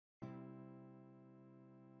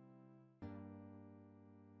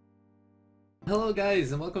Hello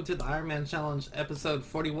guys, and welcome to the Ironman Challenge episode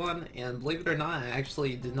 41, and believe it or not, I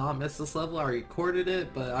actually did not miss this level. I recorded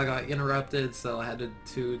it, but I got interrupted, so I had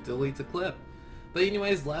to delete the clip. But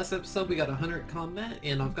anyways, last episode we got 100 combat,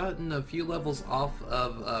 and I've gotten a few levels off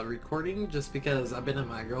of recording just because I've been at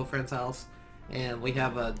my girlfriend's house, and we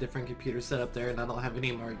have a different computer set up there, and I don't have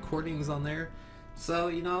any of my recordings on there. So,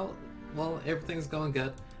 well, everything's going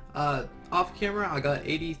good. Off camera, I got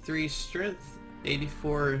 83 strength,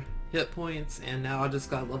 84 hit points, and now I just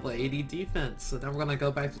got level 80 defense. So then we're gonna go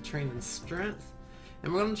back to training strength,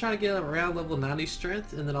 and we're gonna try to get around level 90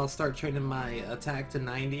 strength, and then I'll start training my attack to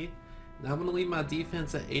 90. Now I'm gonna leave my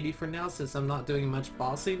defense at 80 for now, since I'm not doing much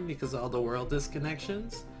bossing because of all the world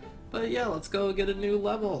disconnections. But yeah, let's go get a new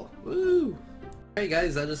level. Woo! Alright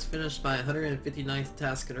guys, I just finished my 159th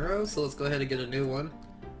task in a row, so let's go ahead and get a new one.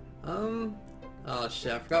 Oh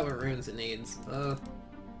shit, I forgot what runes it needs.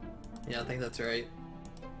 Yeah, I think that's right.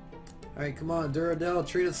 Alright, come on, Duradel,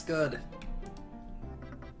 treat us good.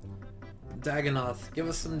 Dagonoth, give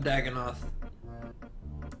us some Dagonoth.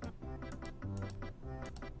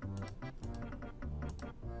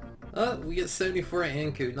 Oh, we get 74 at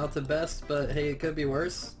Anku, not the best, but hey, it could be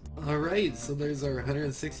worse. Alright, so there's our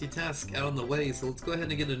 160 task out on the way, so let's go ahead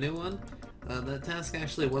and get a new one. That task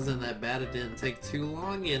actually wasn't that bad, it didn't take too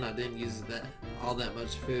long, and I didn't use all that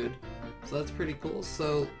much food. So that's pretty cool.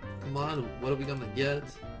 So, come on, what are we gonna get?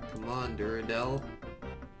 Come on, Duradel.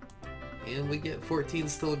 And we get 14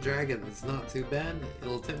 still dragons. Not too bad.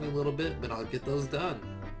 It'll take me a little bit, but I'll get those done.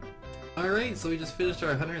 Alright, so we just finished our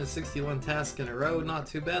 161 tasks in a row. Not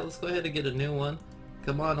too bad. Let's go ahead and get a new one.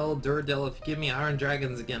 Come on, old Duradel. If you give me Iron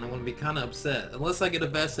Dragons again, I'm going to be kind of upset. Unless I get a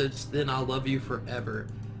message, then I'll love you forever.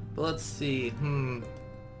 But let's see.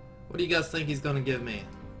 What do you guys think he's going to give me?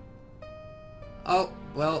 Oh,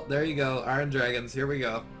 well, there you go. Iron Dragons. Here we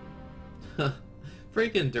go.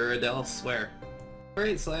 Freaking Duradel, I swear.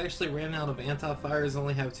 Alright, so I actually ran out of anti-fires,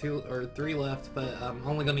 only have 2 or 3 left, but I'm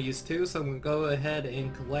only going to use 2, so I'm going to go ahead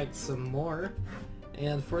and collect some more.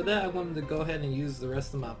 And for that, I wanted to go ahead and use the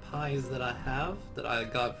rest of my pies that I have, that I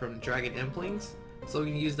got from Dragon Implings, so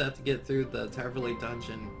we can use that to get through the Taverley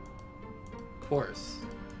Dungeon course.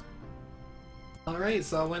 Alright,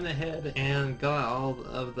 so I went ahead and got all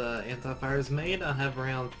of the anti-fires made. I have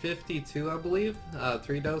around 52, I believe,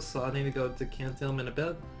 3 dose, so I need to go to Cantilm in a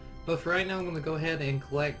bit. But for right now, I'm going to go ahead and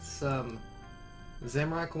collect some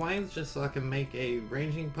Zamrock wines just so I can make a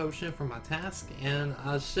ranging potion for my task, and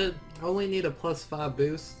I should only need a +5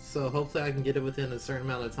 boost, so hopefully I can get it within a certain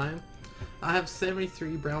amount of time. I have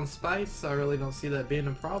 73 brown spice, so I really don't see that being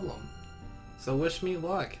a problem. So wish me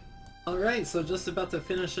luck. Alright, so just about to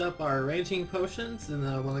finish up our ranging potions, and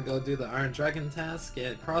then I want to go do the Iron Dragon task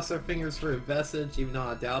and cross our fingers for a vestige, even though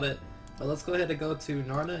I doubt it. But let's go ahead and go to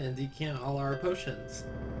Narna and decant all our potions.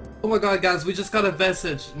 Oh my god guys, we just got a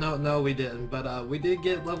vestige! No we didn't, but we did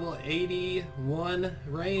get level 81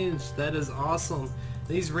 range. That is awesome.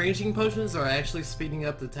 These ranging potions are actually speeding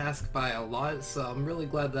up the task by a lot, so I'm really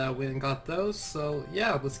glad that I went and got those. So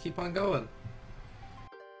yeah, let's keep on going.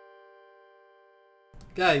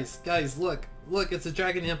 Guys, look, it's a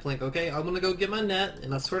Dragon Implink, okay? I'm gonna go get my net,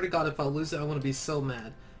 and I swear to god if I lose it, I'm gonna be so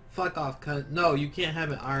mad. Fuck off, cunt. No, you can't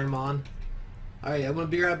have it, Ironman. Alright, I'm gonna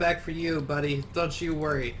be right back for you, buddy. Don't you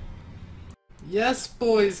worry. Yes,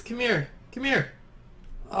 boys, come here.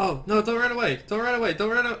 Oh, no, don't run away. Don't run away.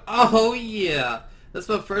 Oh, yeah. That's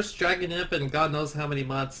my first Dragon Imp in God knows how many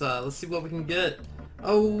months. Let's see what we can get.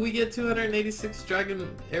 Oh, we get 286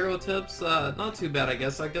 Dragon Arrow Tips. Not too bad, I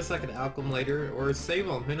guess. I guess I could alch them later or save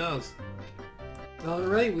them. Who knows?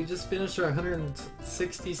 Alright, we just finished our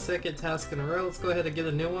 162nd task in a row. Let's go ahead and get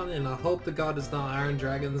a new one, and I hope to God it's not Iron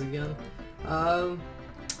Dragons again. I'm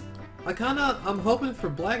hoping for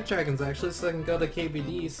Black Dragons actually, so I can go to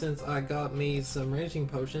KBD since I got me some ranging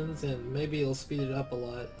potions, and maybe it'll speed it up a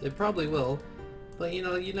lot. It probably will. But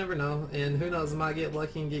you never know, and who knows, I might get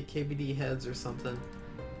lucky and get KBD heads or something.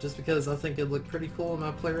 Just because I think it'd look pretty cool in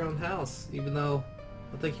my player-owned house, even though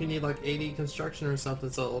I think you need like 80 construction or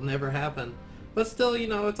something, so it'll never happen. But still,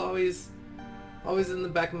 it's always in the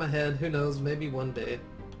back of my head. Who knows, maybe one day.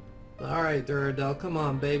 Alright, Duradel, come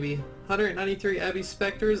on, baby. 193 Abbey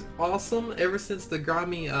Spectres, awesome. Ever since the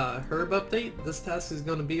Grimy herb update, this task is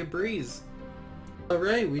going to be a breeze.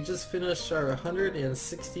 Alright, we just finished our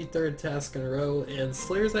 163rd task in a row, and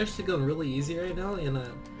Slayer's actually going really easy right now, and I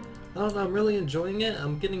don't know, I'm really enjoying it.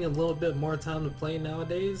 I'm getting a little bit more time to play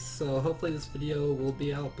nowadays, so hopefully this video will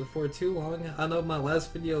be out before too long. I know my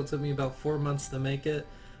last video took me about 4 months to make it,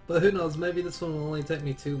 but who knows, maybe this one will only take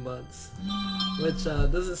me 2 months. Which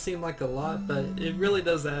doesn't seem like a lot, but it really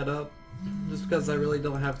does add up, just because I really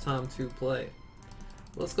don't have time to play.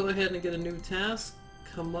 Let's go ahead and get a new task.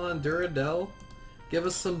 Come on, Duradel. Give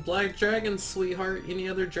us some black dragons, sweetheart. Any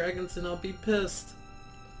other dragons and I'll be pissed.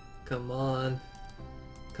 Come on.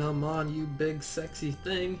 Come on, you big sexy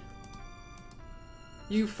thing.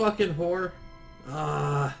 You fucking whore.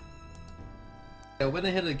 Ah. I went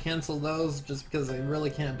ahead and canceled those just because I really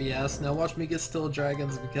can't be asked. Now watch me get still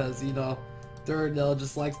dragons because, you know, Duradel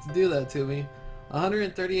just likes to do that to me.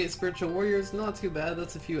 138 spiritual warriors, not too bad.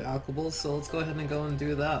 That's a few alchables, so let's go ahead and go and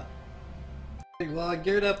do that. Well, I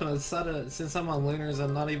geared up and I decided since I'm on Lunars,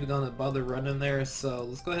 I'm not even going to bother running there, so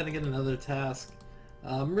let's go ahead and get another task.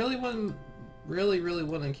 Really wanting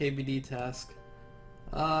KBD task.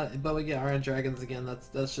 But we get Iron Dragons again,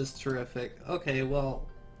 that's just terrific. Okay, well,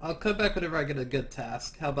 I'll come back whenever I get a good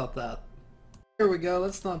task. How about that? Here we go,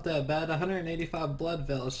 that's not that bad. 185 blood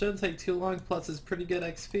veil. Shouldn't take too long, plus it's pretty good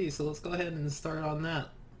XP, so let's go ahead and start on that.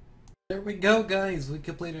 There we go, guys. We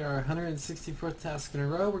completed our 164th task in a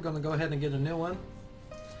row. We're going to go ahead and get a new one.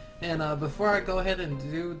 And before I go ahead and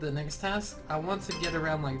do the next task, I want to get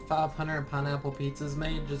around like 500 pineapple pizzas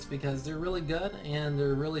made just because they're really good and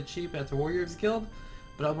they're really cheap at the Warriors Guild.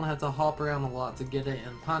 But I'm going to have to hop around a lot to get it,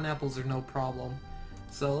 and pineapples are no problem.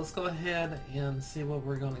 So let's go ahead and see what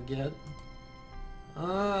we're going to get.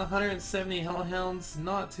 170 hellhounds,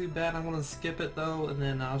 not too bad. I'm going to skip it though, and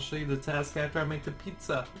then I'll show you the task after I make the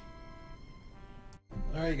pizza.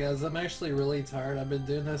 Alright guys, I'm actually really tired. I've been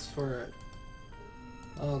doing this for,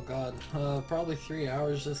 oh god, probably 3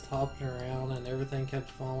 hours just hopping around and everything kept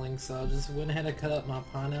falling, so I just went ahead and cut up my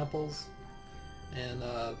pineapples, and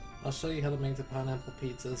I'll show you how to make the pineapple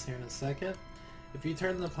pizzas here in a second. If you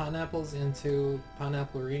turn the pineapples into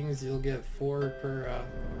pineapple rings, you'll get 4 per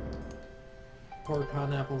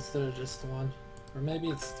pineapple instead of just 1. Or maybe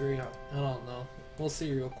it's 3, I don't know. We'll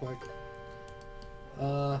see real quick.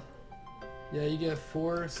 Yeah, you get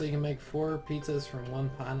 4, so you can make 4 pizzas from 1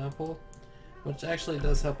 pineapple, which actually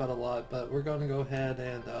does help out a lot, but we're going to go ahead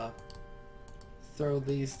and throw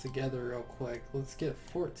these together real quick. Let's get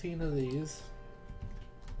 14 of these,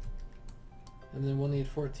 and then we'll need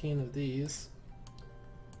 14 of these.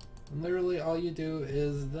 And literally all you do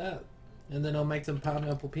is that, and then I'll make them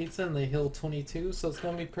pineapple pizza, and they heal 22, so it's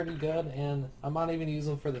going to be pretty good, and I might even use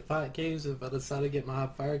them for the fight caves if I decide to get my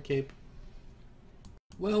fire cape.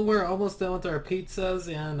 Well, we're almost done with our pizzas,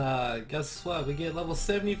 and guess what? We get level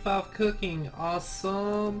 75 cooking.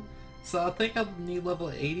 Awesome! So I think I need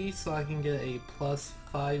level 80 so I can get a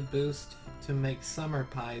 +5 boost to make summer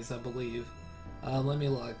pies, I believe. Let me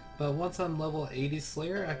look. But once I'm level 80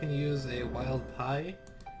 Slayer, I can use a wild pie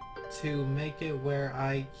to make it where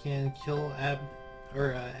I can kill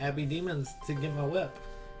Abbey demons to get my whip.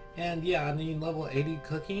 And yeah, I need level 80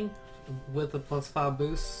 cooking with a +5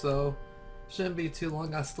 boost, so shouldn't be too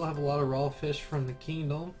long. I still have a lot of raw fish from the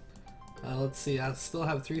kingdom. Let's see, I still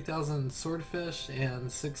have 3,000 swordfish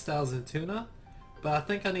and 6,000 tuna, but I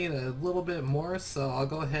think I need a little bit more, so I'll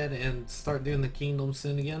go ahead and start doing the kingdom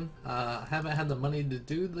soon again. I haven't had the money to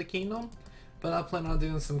do the kingdom, but I plan on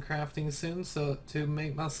doing some crafting soon, so to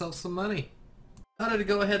make myself some money. I had to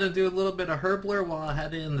go ahead and do a little bit of herblore while I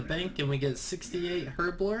had it in the bank, and we get 68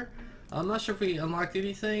 herblore. I'm not sure if we unlocked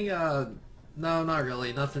anything. No, not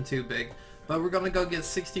really, nothing too big. But we're gonna go get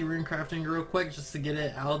 60 rune crafting real quick just to get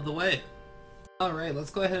it out of the way. Alright, let's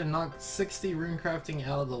go ahead and knock 60 rune crafting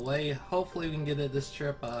out of the way. Hopefully we can get it this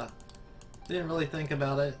trip. Didn't really think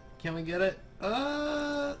about it. Can we get it?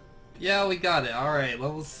 Yeah, we got it. Alright,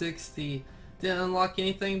 level 60. Didn't unlock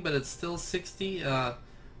anything, but it's still 60.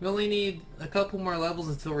 We only need a couple more levels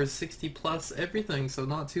until we're 60 plus everything, so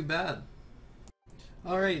not too bad.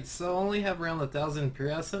 Alright, so I only have around 1,000 pure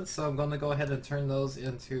essence, so I'm going to go ahead and turn those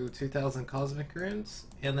into 2,000 cosmic runes.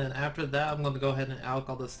 And then after that, I'm going to go ahead and alch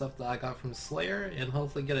all the stuff that I got from Slayer, and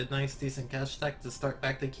hopefully get a nice decent cash stack to start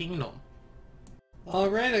back the kingdom.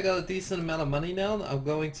 Alright, I got a decent amount of money now. I'm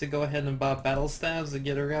going to go ahead and buy battle staves and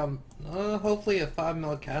get around, hopefully a 5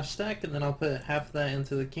 mil cash stack, and then I'll put half of that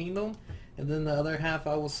into the kingdom. And then the other half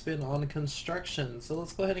I will spend on construction. So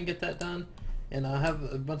let's go ahead and get that done. And I have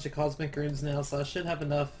a bunch of cosmic runes now, so I should have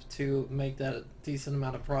enough to make that a decent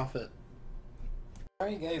amount of profit.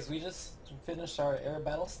 Alright guys, we just finished our air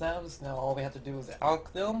battle stabs. Now all we have to do is alch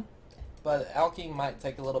them. But alching might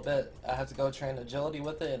take a little bit. I have to go train agility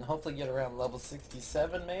with it and hopefully get around level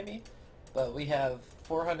 67 maybe. But we have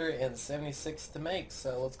 476 to make,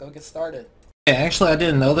 so let's go get started. Okay, actually I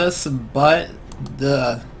didn't know this, but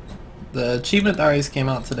the achievement diaries came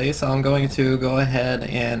out today, so I'm going to go ahead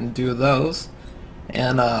and do those.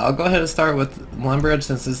 And I'll go ahead and start with Lumbridge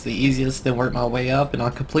since it's the easiest, then work my way up, and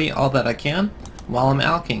I'll complete all that I can while I'm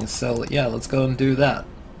alching. So yeah, let's go and do that.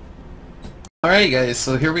 Alright guys,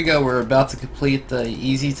 so here we go. We're about to complete the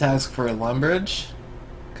easy task for Lumbridge.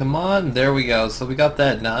 Come on, there we go. So we got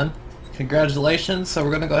that done. Congratulations. So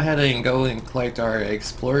we're going to go ahead and go and collect our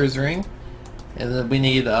Explorer's Ring. And then we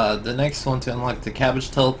need the next one to unlock the Cabbage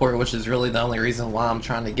Teleport, which is really the only reason why I'm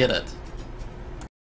trying to get it.